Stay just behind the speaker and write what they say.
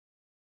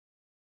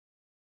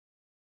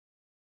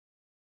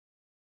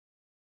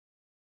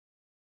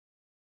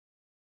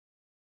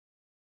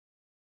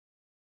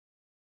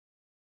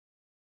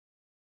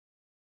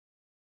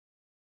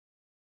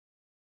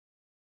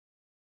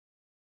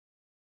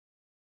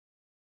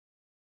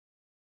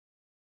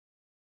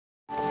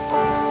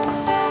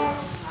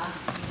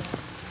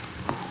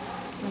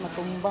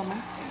Tumba man.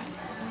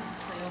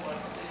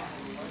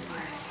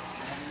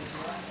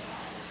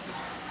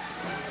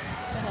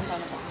 Sekarang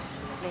paano pa?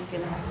 Limpyo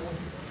na.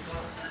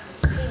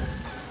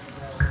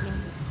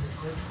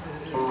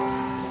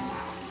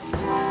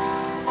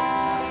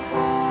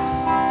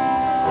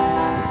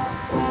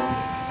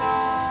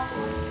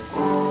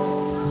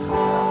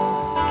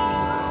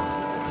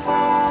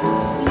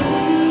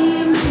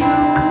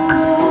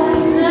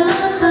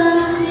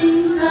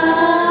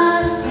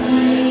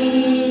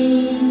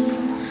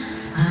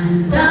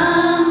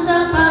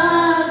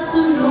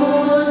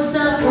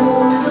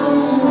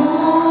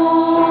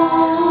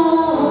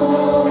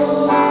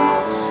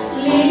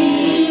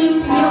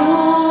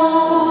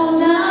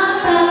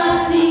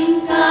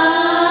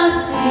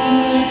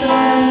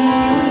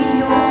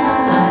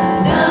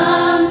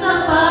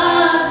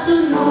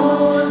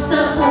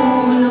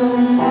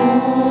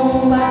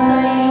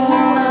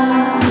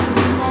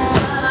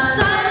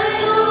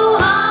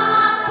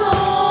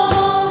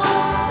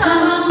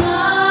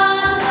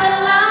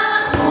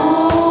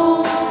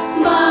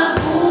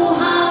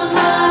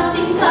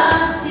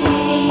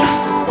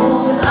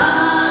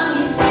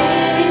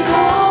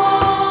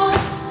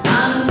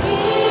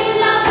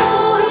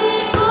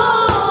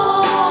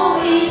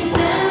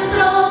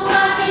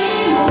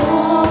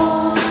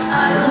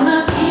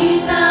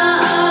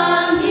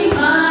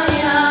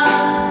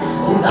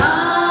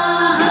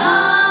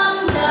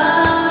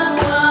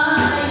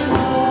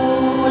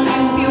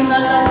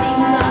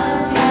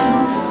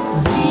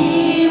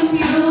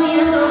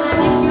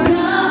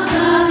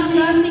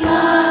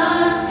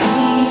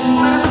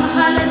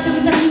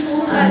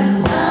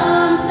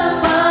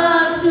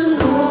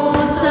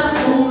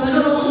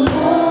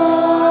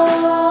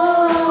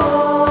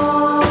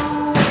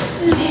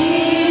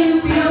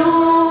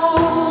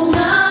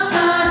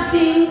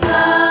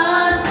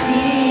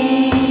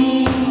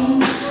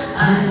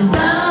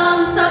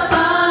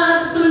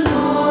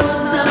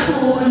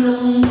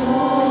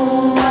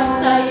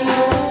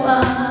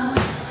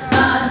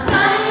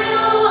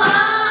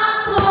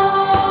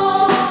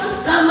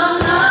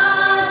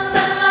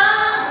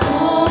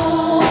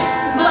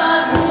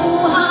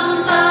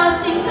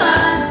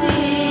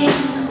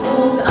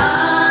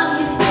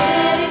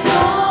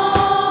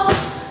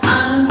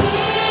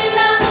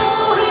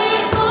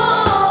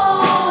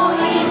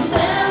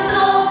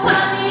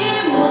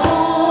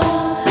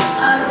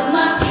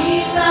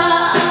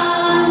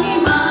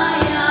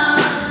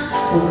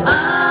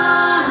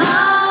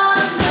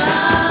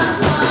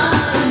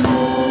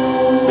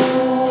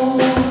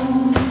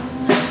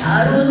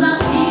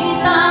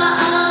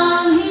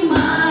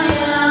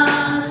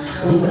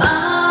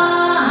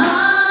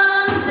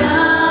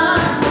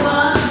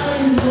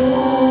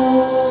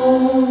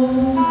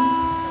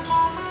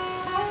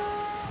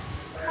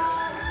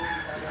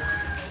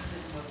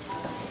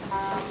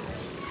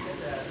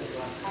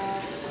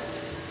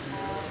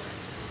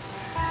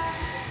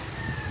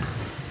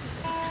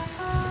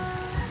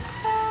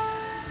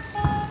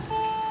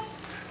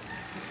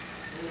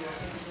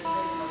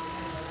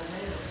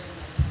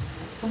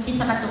 Kung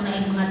kinsa katong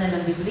naing mga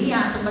dalang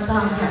Biblia, atong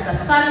basahon diha sa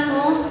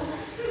Salmo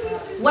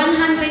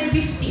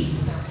 150.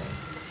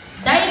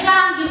 Dayga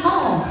ang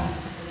Ginoo,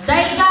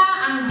 dayga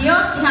ang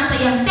Dios diha sa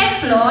iyang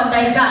templo,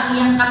 dayga ang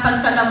iyang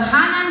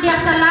kapagsagamhanan diha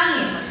sa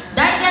langit.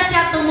 Dayga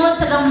siya tungod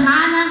sa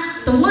gamhanan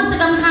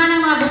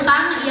mga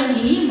butang nga iyang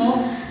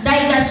gihimo,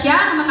 dayga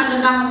siya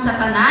makagagahom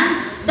sa tanan,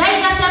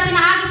 dayga siya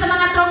pinaagi sa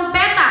mga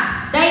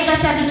trompeta, dayga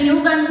siya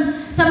dinuyugan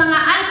sa mga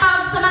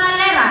alpa ug sa mga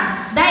lera,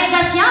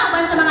 dayga siya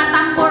uban sa mga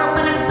tambor ug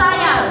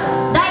panagsayaw,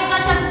 dayga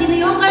siya sa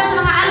dinuyugan sa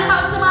mga alpa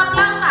ug sa mga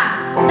flauta,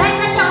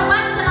 dayga siya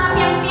uban sa mga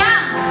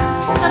piyang-piyang,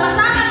 sa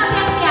masakan nga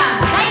piyang-piyang,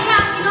 dayga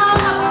ang Ginoo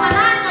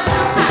kapusanan nga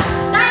bulungan,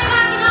 dayga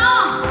ang Ginoo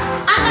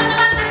ang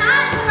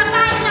nagabangtanan sa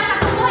pagkain lang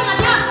katuboy nga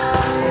Dios.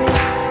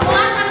 Kung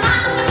ang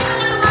nagnaatong kami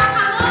mga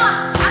kamot,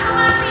 atong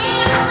mga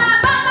siya atong mga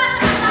baba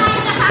sa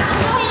pagkain lang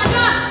katuboy nga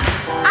Dios,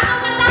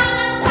 atong pagkain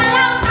ng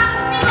sayaw sa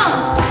Pino.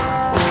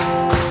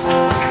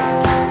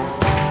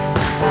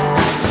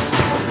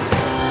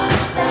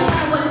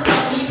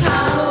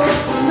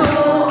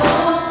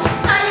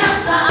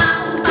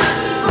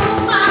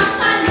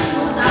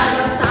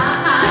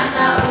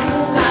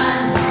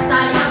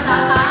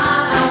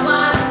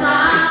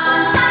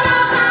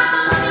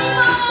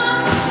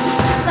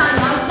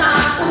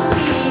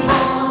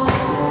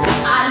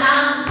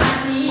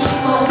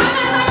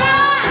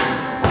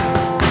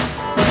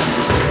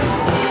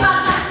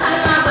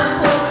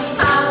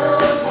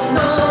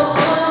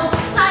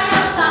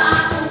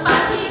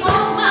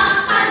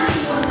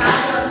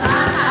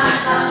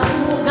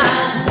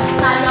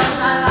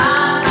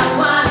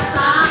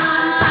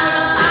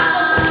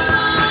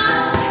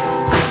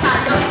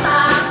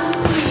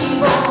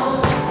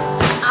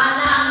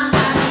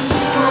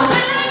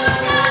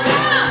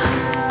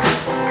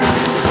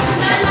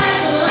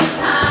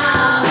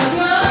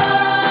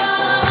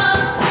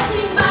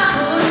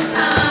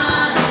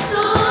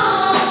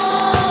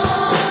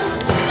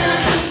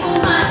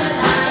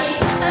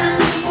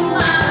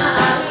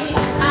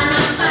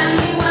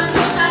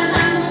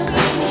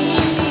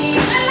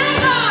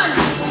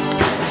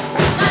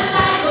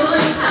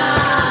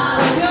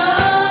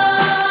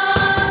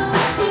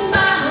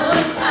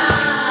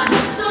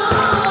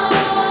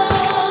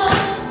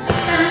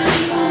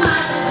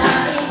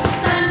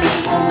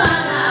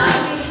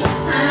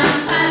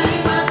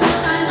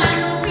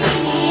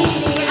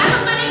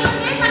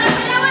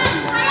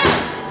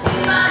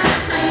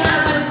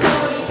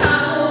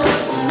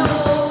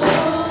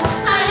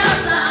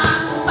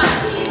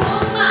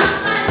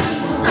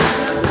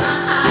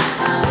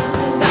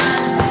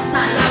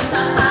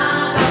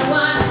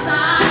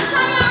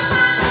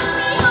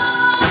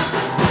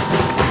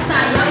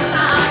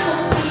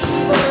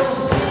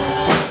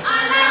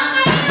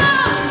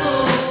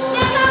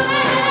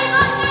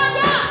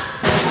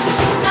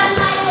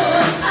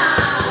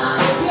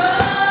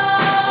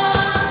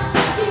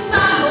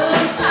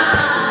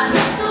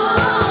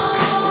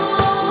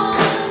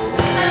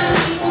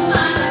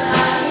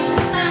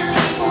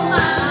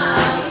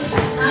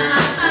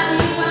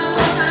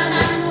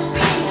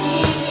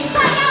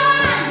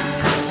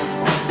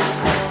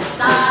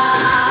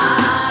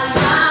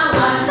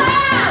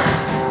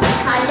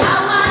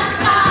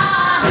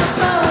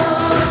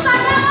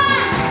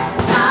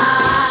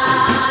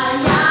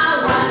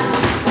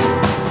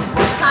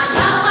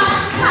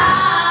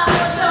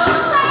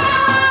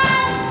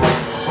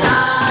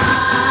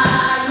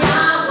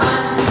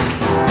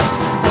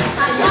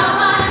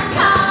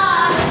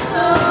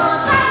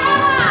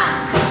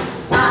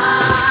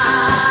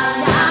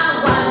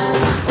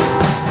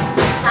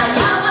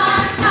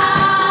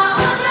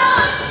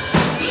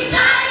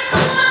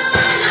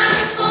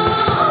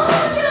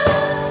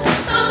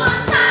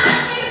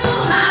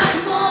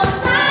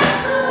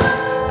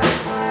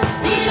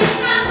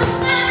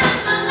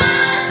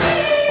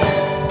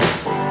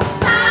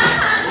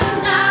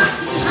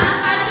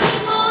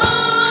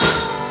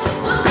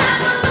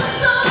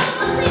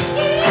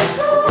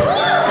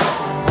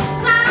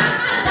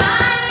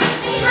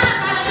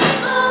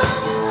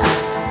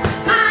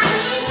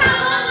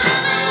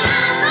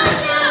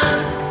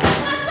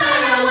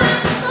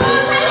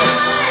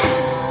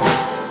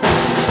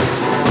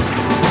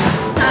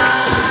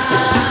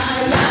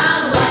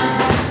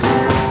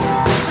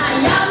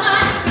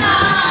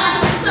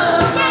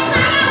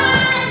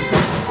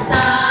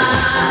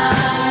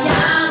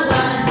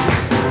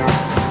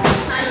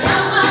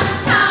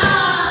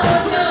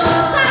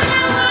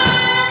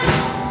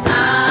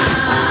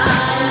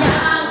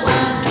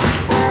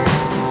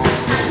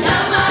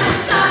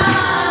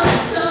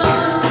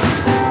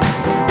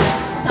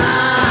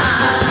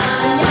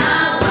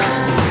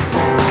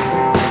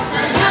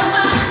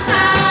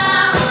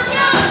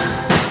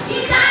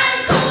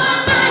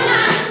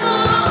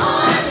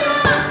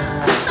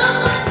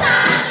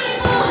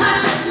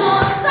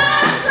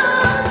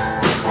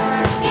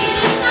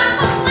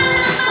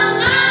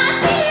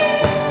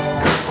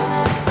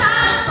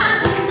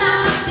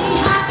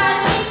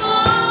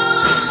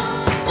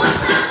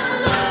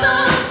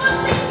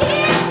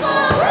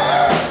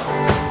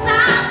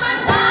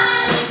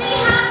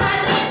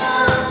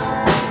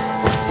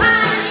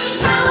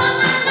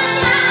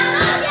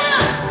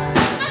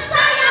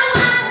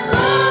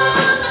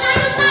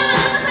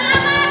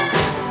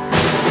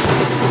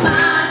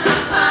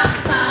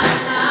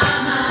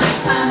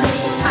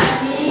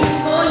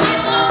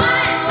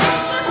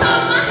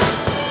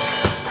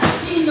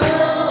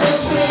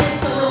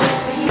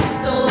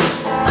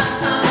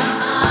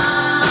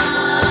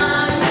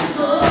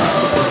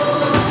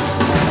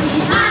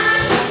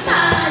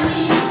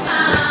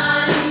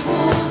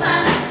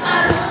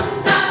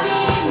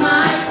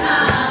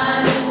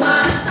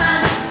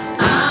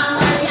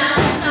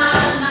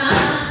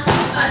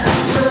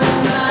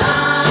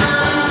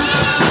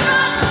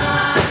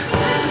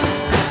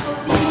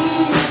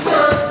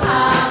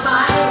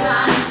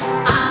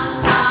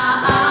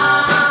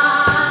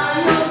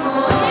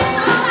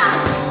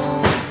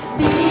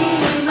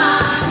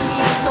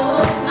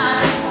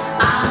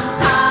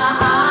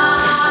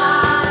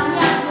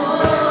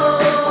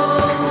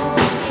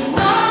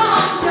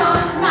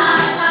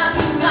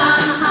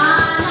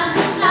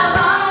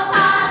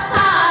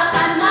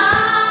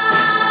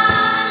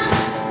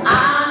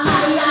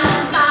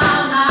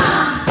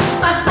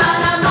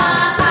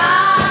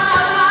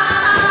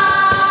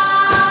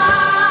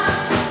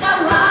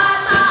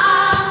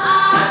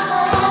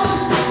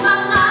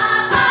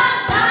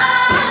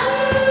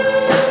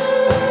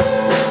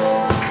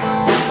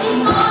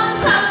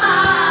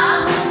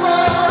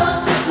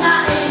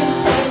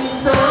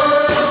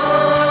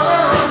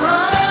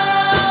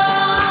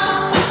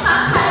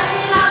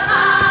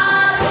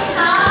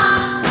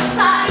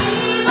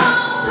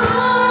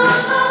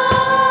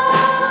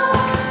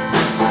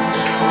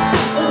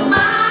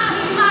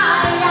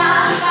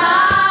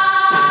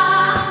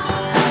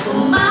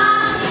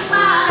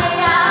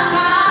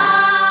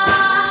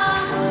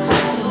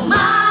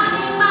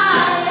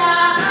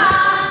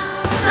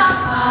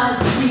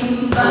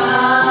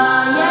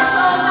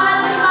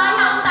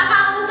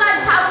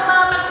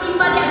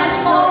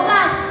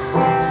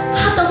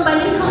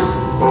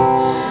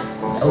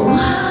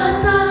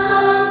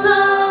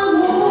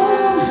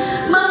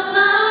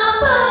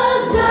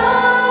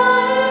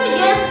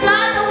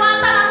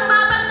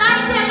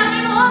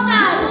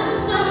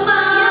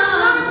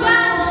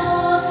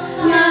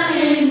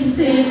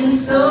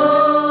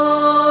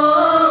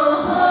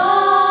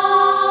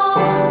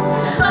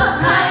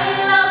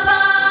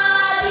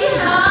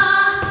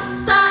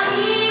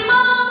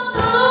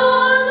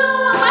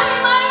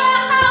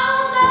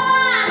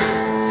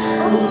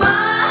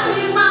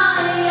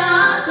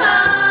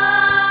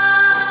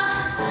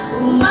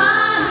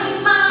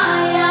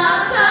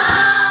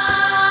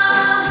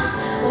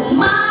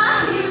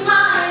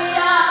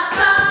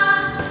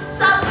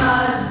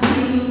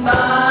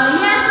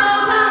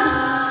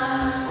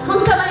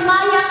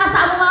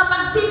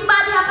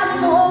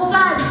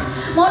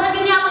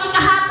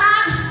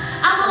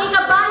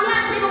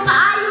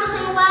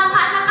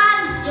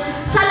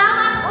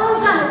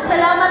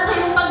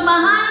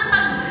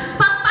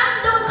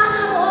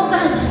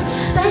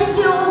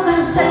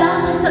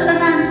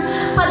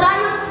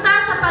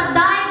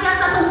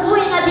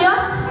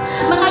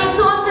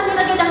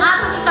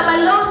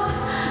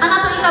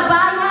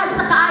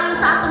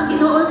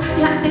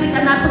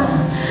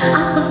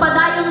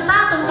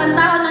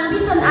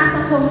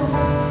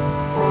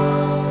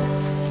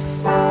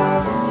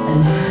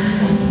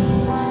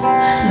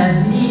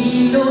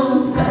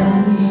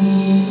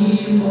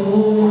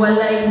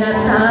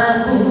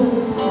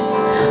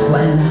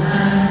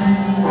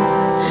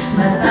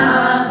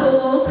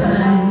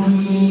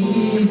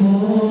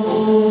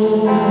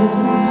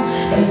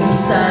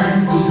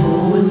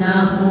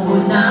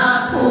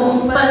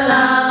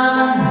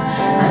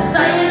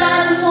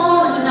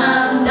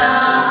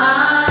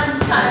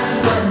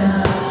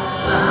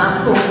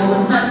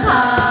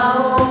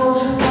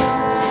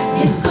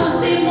 Jesus,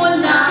 imo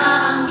na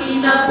ang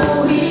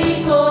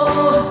kinabuhi ko.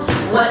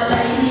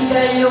 Walay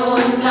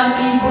higayon nga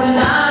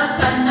mibulag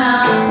ka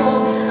na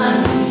ko. Ang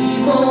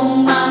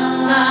imong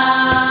mga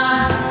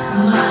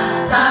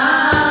mata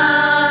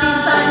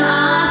bisan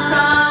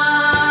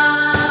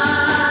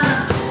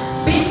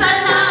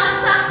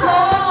asa ko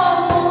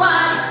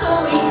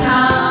muadto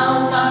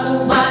ikaw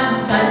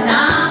magubad ka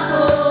na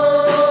ko.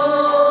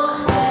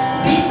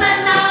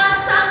 Bisan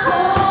asa ko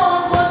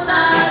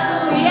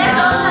mutago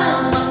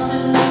ikaw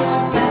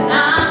magsunod ka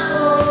na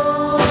ko.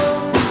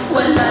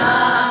 Wala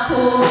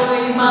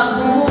ako'y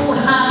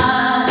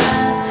mabuhat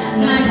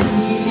nga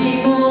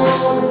dili mo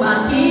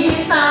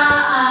makita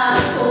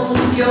akong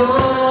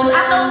Diyos.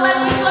 Atong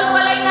baliton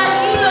walay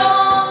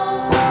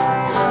nalilong,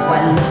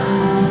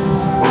 walay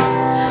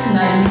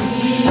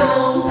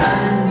nalilong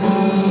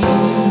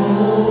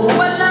kanimo,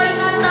 walay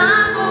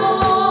natago,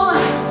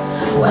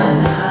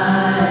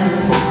 walay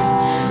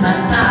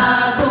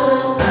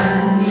natago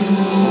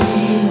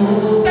kanimo.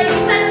 Kay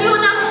bisan yun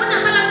ang una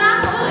pa lang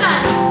nakulan,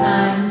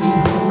 bisan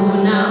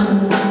yun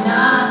ang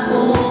una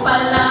ko pa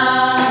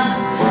lang,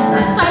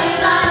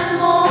 nasayran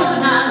mo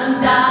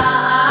ng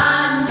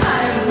daan,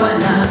 kay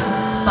wala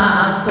pa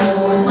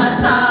ako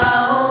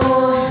matao.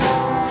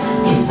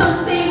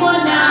 Jesus, imo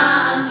na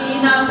ang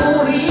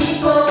kinabuhi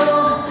ko.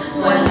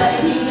 Walay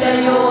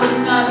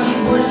higayon nga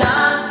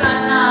mibulag ka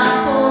na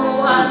ko.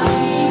 Ang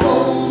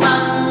imong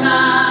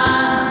mga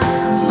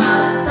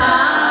mata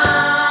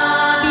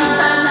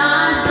bisan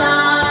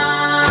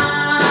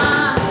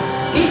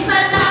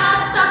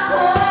asa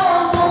ko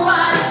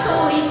muadto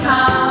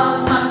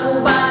ikaw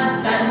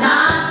magubad ka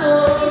na ko.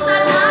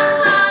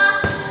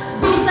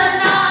 Bisan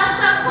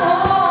asa ko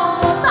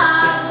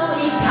mutago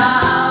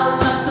ikaw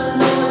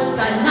magsunod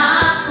ka na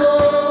ko.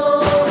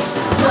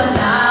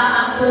 Wala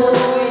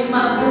ako'y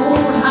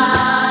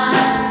mabuhat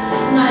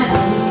nga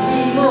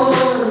dili mo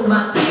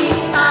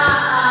makita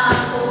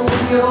akong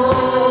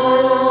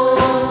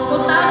Diyos.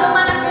 Mutago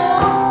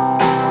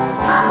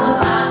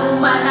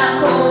man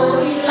ako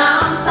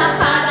ilang sa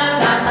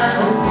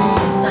karagatan o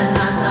bisan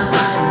nasa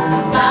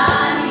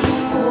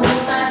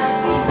kalibutan.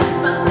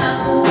 Bisan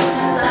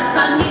pagtapunan sa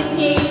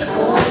kangit-ngit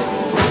ako'y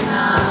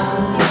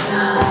tinawag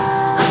sila.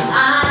 Ang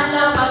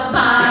alaw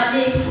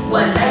pagbalik,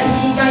 walay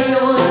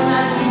higayon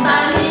nga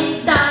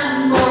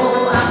italikdan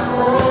mo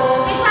ako.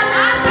 Bisan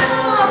asa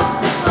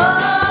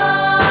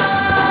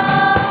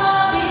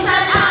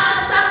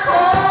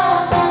ko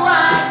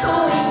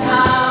muadto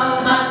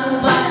ikaw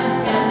magubad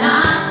ka na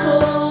ko.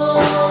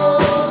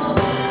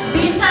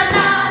 Bisan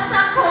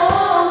asa ko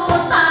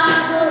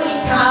mutago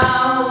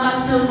ikaw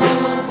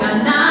magsunod ka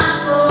na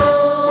ko.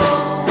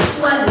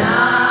 Wala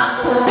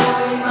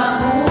ako'y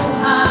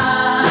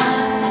mabuhat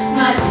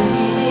nga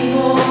dili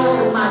mo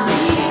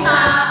makita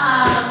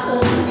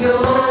akong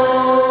Diyos.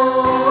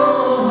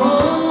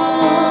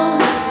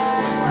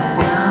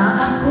 Wala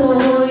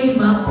ako'y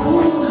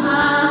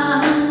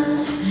mabuhat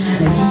nga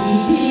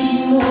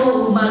dili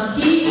mo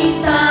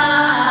makita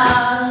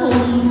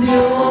akong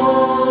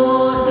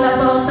Diyos.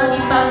 Labaw sa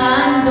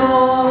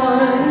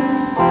ipangandon.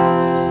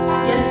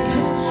 Yes,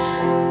 God.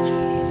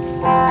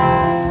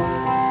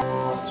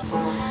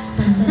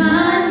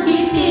 Tanan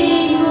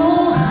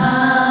gitinguhan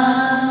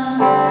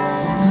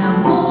nga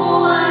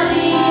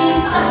muari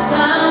sa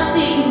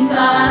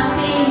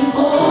kasing-kasing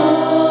ko.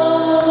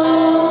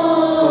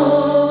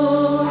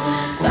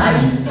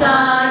 Kaysa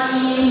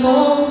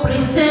imong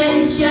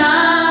presensya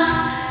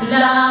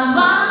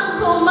lamang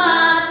ko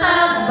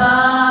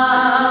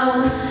matagbaw.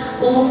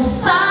 Ug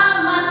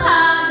sa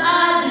matag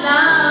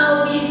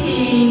adlaw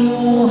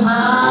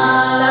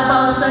gitinguhan.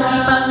 Labaw sa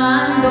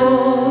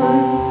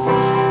gipangandon.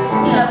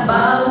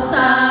 Labaw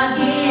sa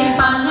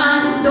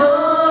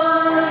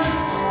gipangandon.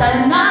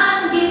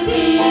 Tanan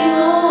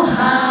gitinguhan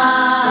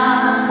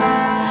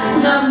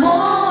nga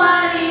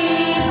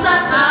muari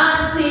sa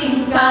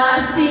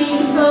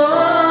kasing-kasing ko.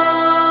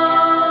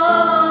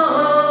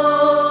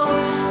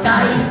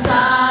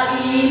 Kaysa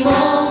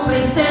imong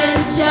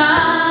presensya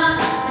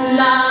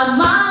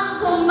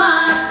lamang ko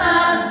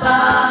matagbaw.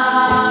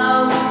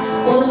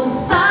 Ug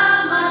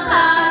sa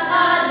matag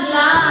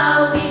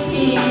adlaw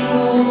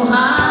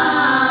gitinguhan.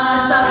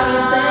 Sa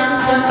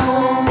presensya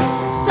mo,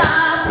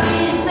 sa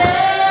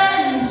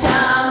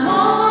presensya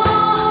mo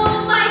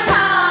may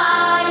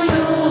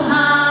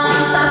kaayuhan.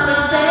 Sa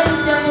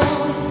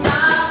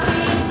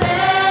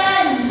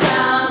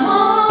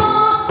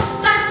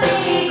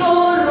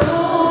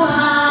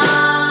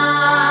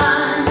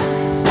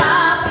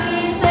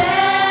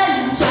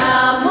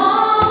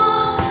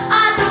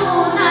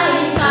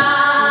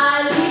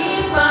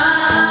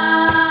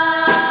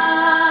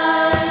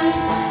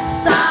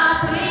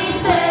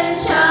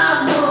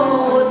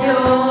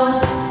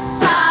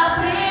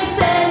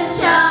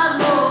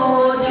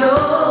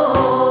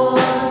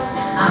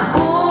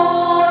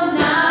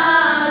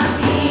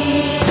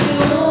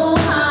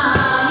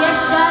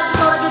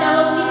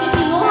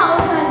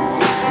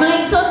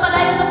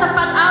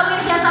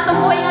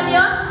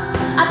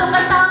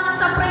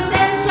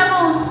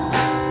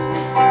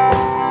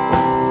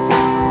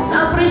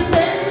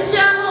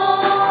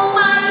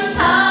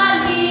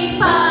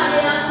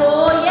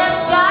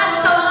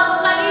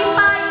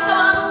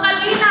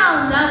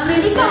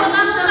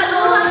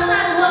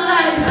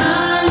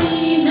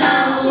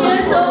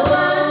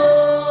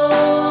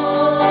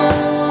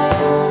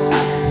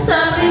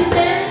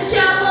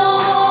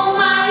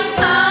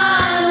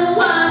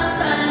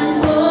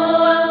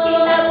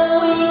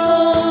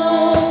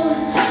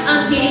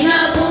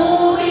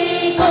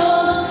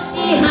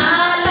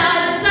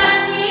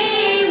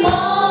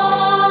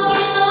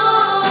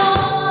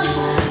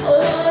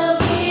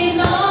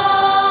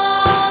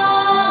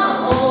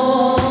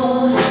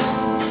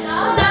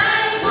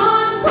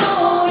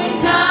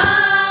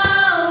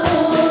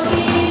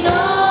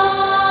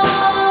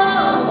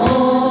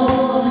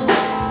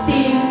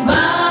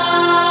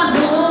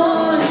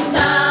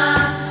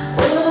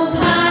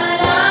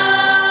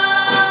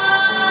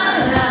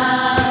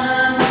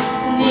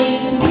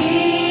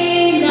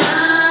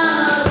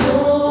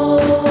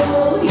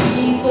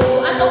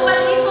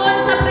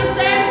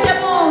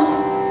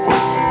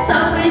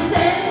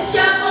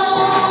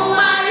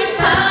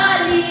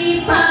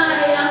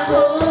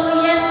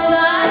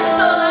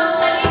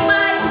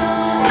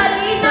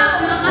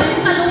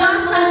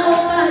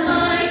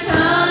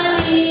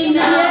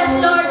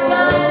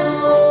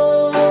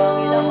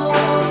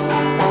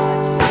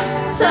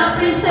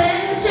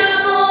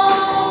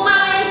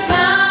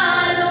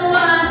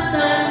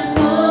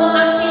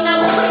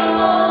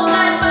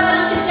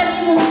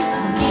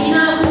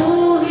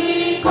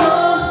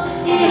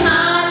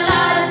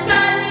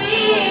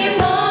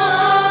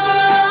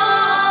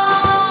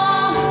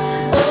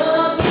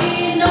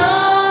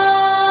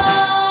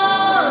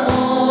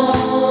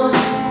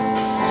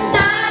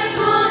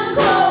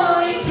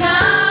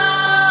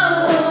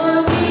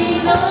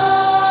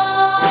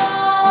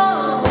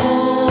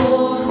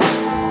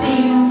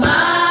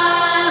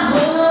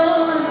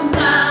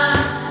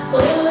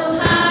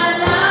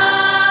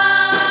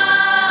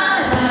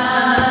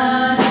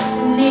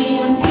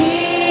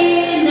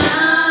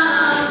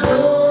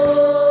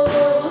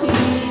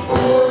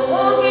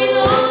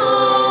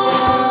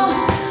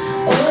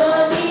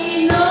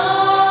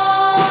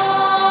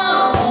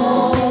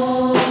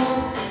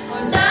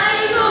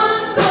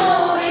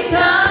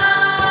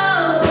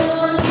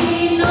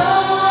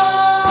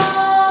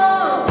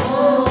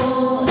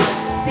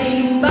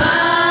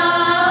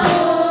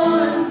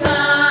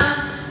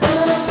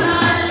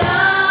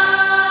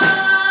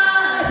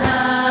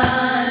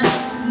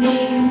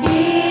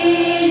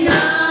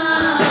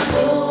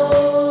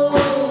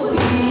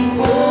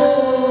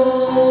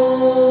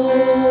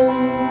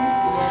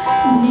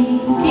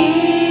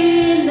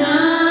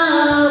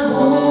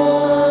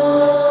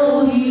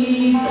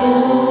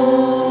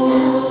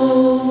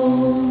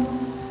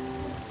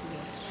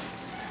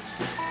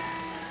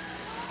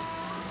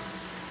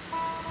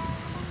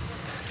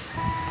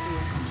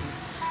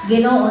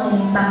Ginoo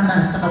ni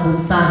tangna sa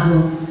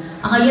kabugtago.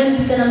 Ang ayan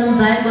di ka namong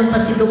dayon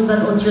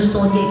pasidunggan o Diyos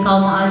tungod kay ikaw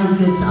maayo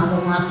gyud sa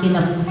among mga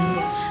kinabuhi.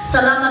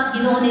 Salamat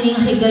Ginoo nini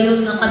nga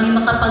higayon nga kami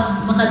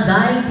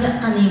makadaig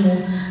kanimo.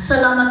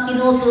 Salamat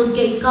Ginoo tungod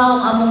kay ikaw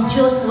ang among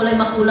Dios nga walay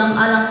makulang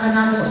alang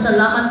kanamo.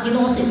 Salamat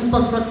Ginoo sa imong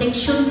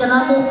pagproteksyon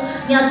kanamo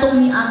niadtong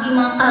niaging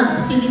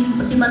mga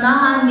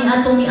simanahan,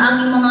 niadtong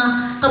niaging mga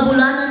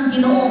kabulanan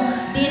Ginoo.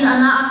 Diin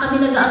anaa kami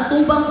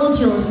nagaatubang o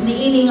Dios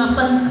niini nga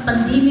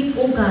pandemic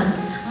o God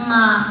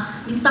nga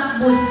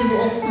itakbo sa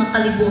tibuok nga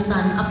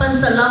kalibutan. Apan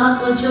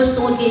salamat o Dios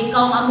tungod kay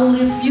ikaw ang among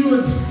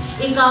refuge,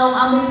 ikaw ang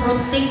among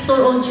protector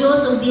o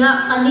Dios, ug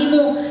diha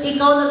kanimo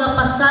ikaw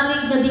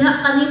nagapasalig nga diha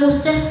kanimo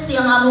safety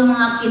ang among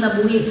mga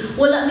kinabuhi.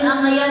 Wala mi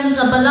angayan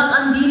nga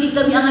balak-an dili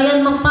kami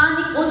angayan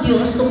mapanik o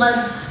Dios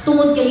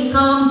tungod kay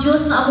ikaw ang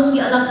Dios nga among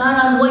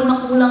gialagaran, way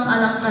makulang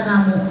alang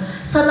kanamo.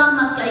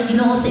 Salamat kay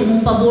Ginoo sa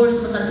imong pabor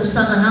sa matag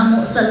usa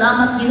kanamo.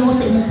 Salamat Ginoo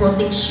sa imong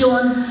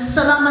proteksyon.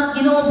 Salamat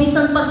Ginoo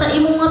bisan pa sa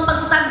imong nga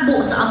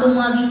pagtagbo sa among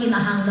mga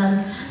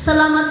gikinahanglan.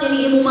 Salamat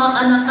ini imong mga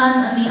kanakan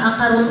ani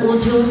akaron o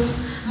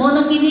Dios. Mao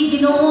nang kini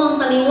Ginoo ang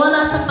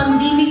taliwala sa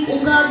pandemic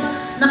ug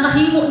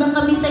nakahimo nang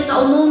kami sa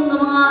kaunom nga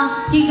mga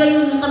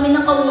higayon nga kami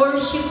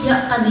naka-worship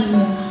ya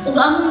kanimo. Ug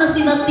among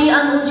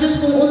nasinatian o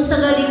Dios kung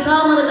unsa gayud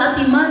ikaw nga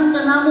nagatiman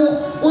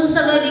kanamo,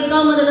 unsa gayud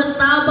ikaw nga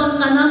nagatabang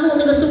kanamo,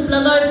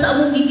 nagasuplagar sa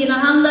among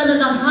gikinahanglan,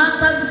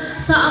 nagahatag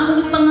sa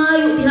among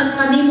pangayo diha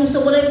kanimo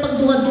sa walay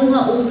pagduha-duha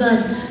o God.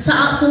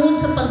 Sa tungod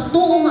sa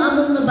pagtuo nga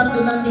among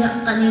nabatunan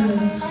diha kanimo.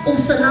 Ug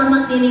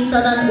salamat nining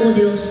tanan o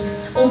Dios.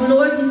 O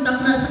Lord,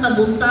 hintak na sa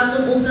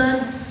kabuntagon o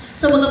God,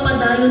 sa mga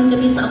padayon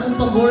kami sa among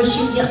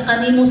pag-worship diya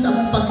kanimo, sa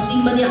among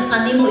pagsimba diya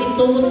kanimo,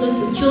 itungod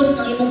ng Diyos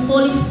ng imong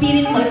Holy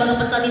Spirit mo ay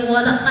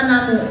magapataliwala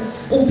kanamo.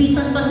 O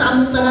bisan pa sa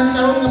among tanan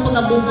karon nga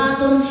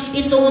pagabuhaton,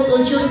 itungod o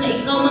Diyos nga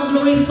ikaw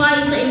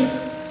mag-glorify sa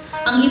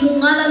ang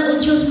imong ngalan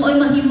o Diyos mo ay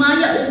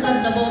mahimaya o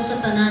kagabaw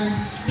sa tanan.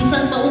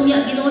 Bisan pa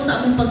unya Ginoo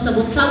sa among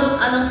pagsabot-sabot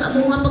alang sa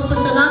among mga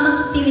pagpasalamat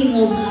sa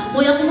tingog.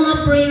 Moy ako mga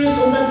prayers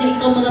o God nga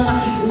ikaw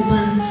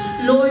magapakiguban.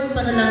 Lord,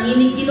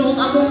 panalangin Ginoo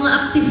ang among mga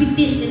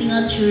activities ni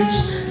nga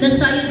church.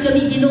 Nasayod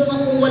kami Ginoo nga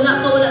kung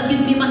wala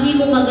gyud mi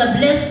mahimo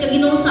maga-bless ka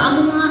Ginoo sa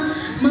among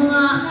mga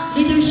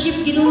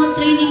leadership Ginoo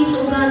trainings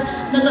o God.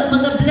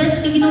 Maga-bless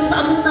ka Ginoo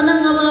sa among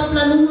tanan nga mga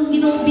planuhon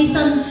Ginoo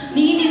bisan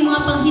niini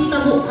mga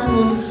panghitabo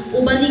karon.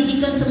 Uban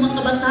gikan sa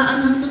mga kabataan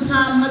hangtod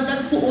sa mga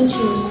dagko o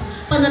Dios.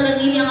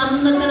 Panalangin ang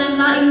among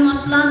nagkalain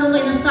mga plano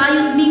kay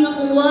nasayod mi nga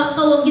kung wa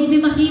gyud mi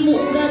mahimo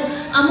o God.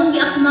 Among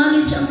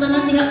gi-acknowledge ang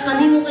tanan diha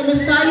kanimo kay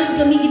nasayod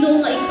kami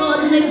Ginoo nga ikaw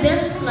adunay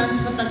best plans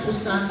matag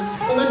usa.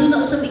 Ug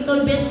aduna usab ikaw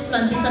best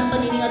plan bisan pa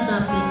nini nga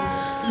dapit.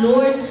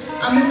 Lord,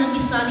 among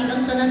nagisalig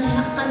ang tanan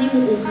diha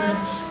kanimo o God.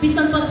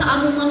 Bisan pa sa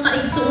among mga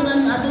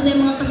kaigsuonan nga adunay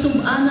mga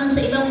kasub-anan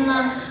sa ilang mga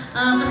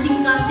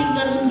kasing-kasing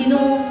karon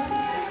Ginoo.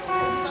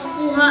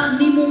 Pangkuha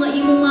nimo nga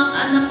imong mga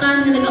kaanakan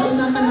nga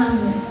nagauna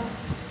kanamo.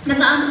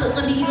 Nagaampo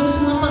kami Ginoo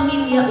sa mga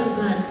pamilya o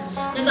God.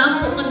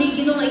 Nagaampo kami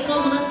Ginoo nga ikaw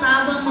mga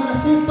tabang, mga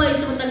hupay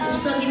sa matag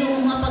usa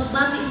Ginoo, mga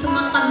pagbati sa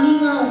mga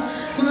kamingaw,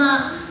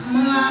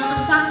 mga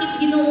kasakit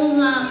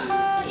Ginoo nga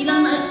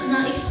ilang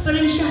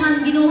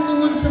na-eksperyensyahan Ginoo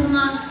tungod sa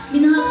mga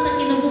minahal sa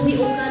kinabuhi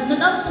o God.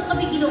 Nagaampo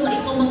kami Ginoo nga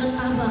ikaw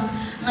magatabang,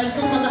 nga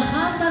ikaw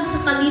magahatag sa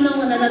kalinaw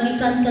nga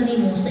nalagikan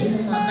kanimo sa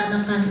imong mga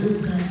kanakan o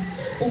God.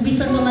 Kung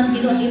bisan pa man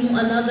Ginoo ang imong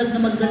alagad na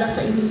magdala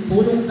sa imong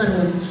pulong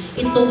karon,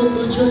 itungod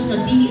o Dios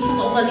nga dili sa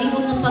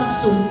kaugalingon nga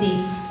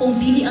pagsulti, kung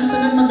dili ang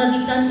tanan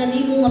magagikan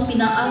kanimo nga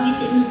pinaagi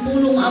sa imong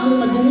pulong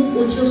among madungog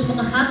o Dios,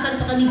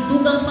 makahatag pa kanig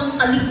dugang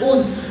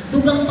pangkalig-on,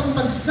 dugang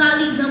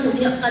pagpagsalig na mo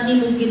diha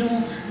kanimo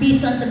Ginoo,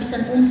 bisan sa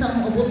bisan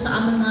unsang moabot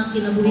sa among mga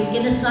kinabuhi.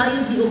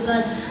 Kinasayod di o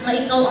God nga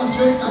ikaw ang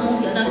Dios nga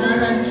among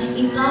gialagaran,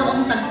 ikaw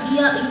ang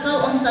tag-iya,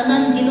 ikaw ang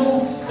tanan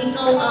Ginoo,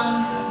 ikaw ang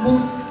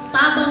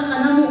tabang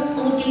kanamo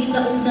tungod kay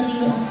gidaog na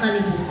nimo ang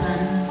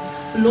kalibutan.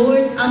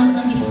 Lord, ang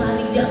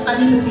gisalig di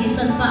kanimo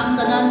bisan pa ang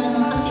tanan ng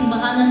mga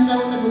kasimbahanan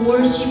karon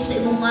nag-worship sa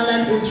imong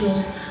ngalan o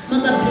Dios.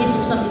 Mag-bless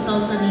usab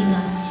ikaw kanila.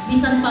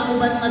 Bisan pa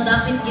uban nga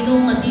dapit Ginoo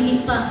nga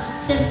dili pa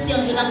safety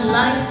ang ilang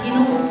life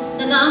Ginoo.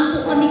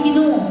 Nagaampo kami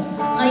Ginoo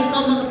nga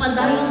ikaw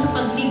magapadayon sa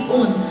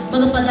paglig-on,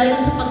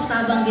 magapadayon sa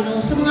pagtabang Ginoo.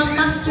 Sa mga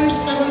pastors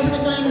karon sa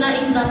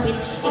kalain-laing dapit,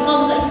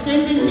 ikaw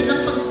maga-strengthen sa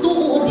ilang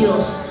pagtuo o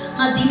Dios.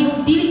 Nga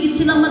dili gid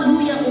sila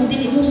maluya kung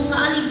dili mo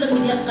salig lang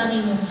diha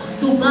kanimo.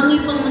 Dugangi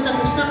pang matag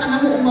usa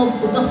kanamo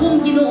ugahom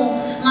Ginoo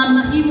nga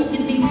mahimo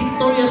gid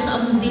victorious sa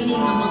among dili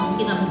nga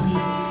magkinabuhi.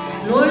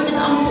 Lord,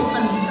 nagaampo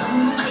kami sa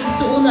among mga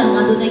kaigsuonan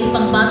nga dunay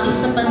ipangbati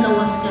sa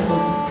panlawas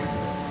karon.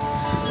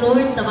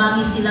 Lord,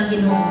 tabangi sila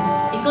Ginoo.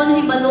 Ikaw na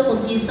hibalo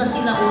kung kinsa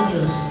sila o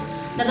Dios.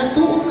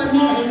 Nagatuo kami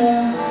nga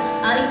imong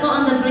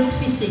ikaw ang the great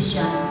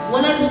physician.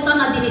 Walay butang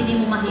nga dili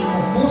mo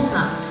mahimo.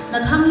 Musa,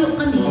 naghangyo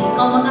kami nga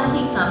ikaw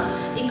magahikap,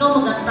 ikaw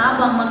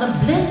magatabang,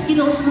 mag-bless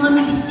Ginoo sa mga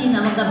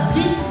medisina,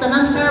 mag-bless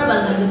tanan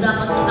herbal nga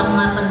dapat sa ilang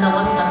mga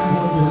panlawas karong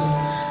o Dios.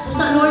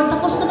 Usa Lord,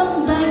 tapos ka na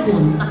mong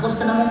gaygon, tapos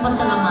ka na mong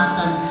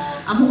pasalamatan.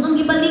 Amo kang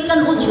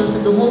gibalikan o Dios sa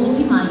dungog ug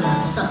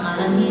himaya sa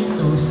ngalan ni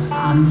Jesus.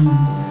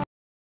 Amen.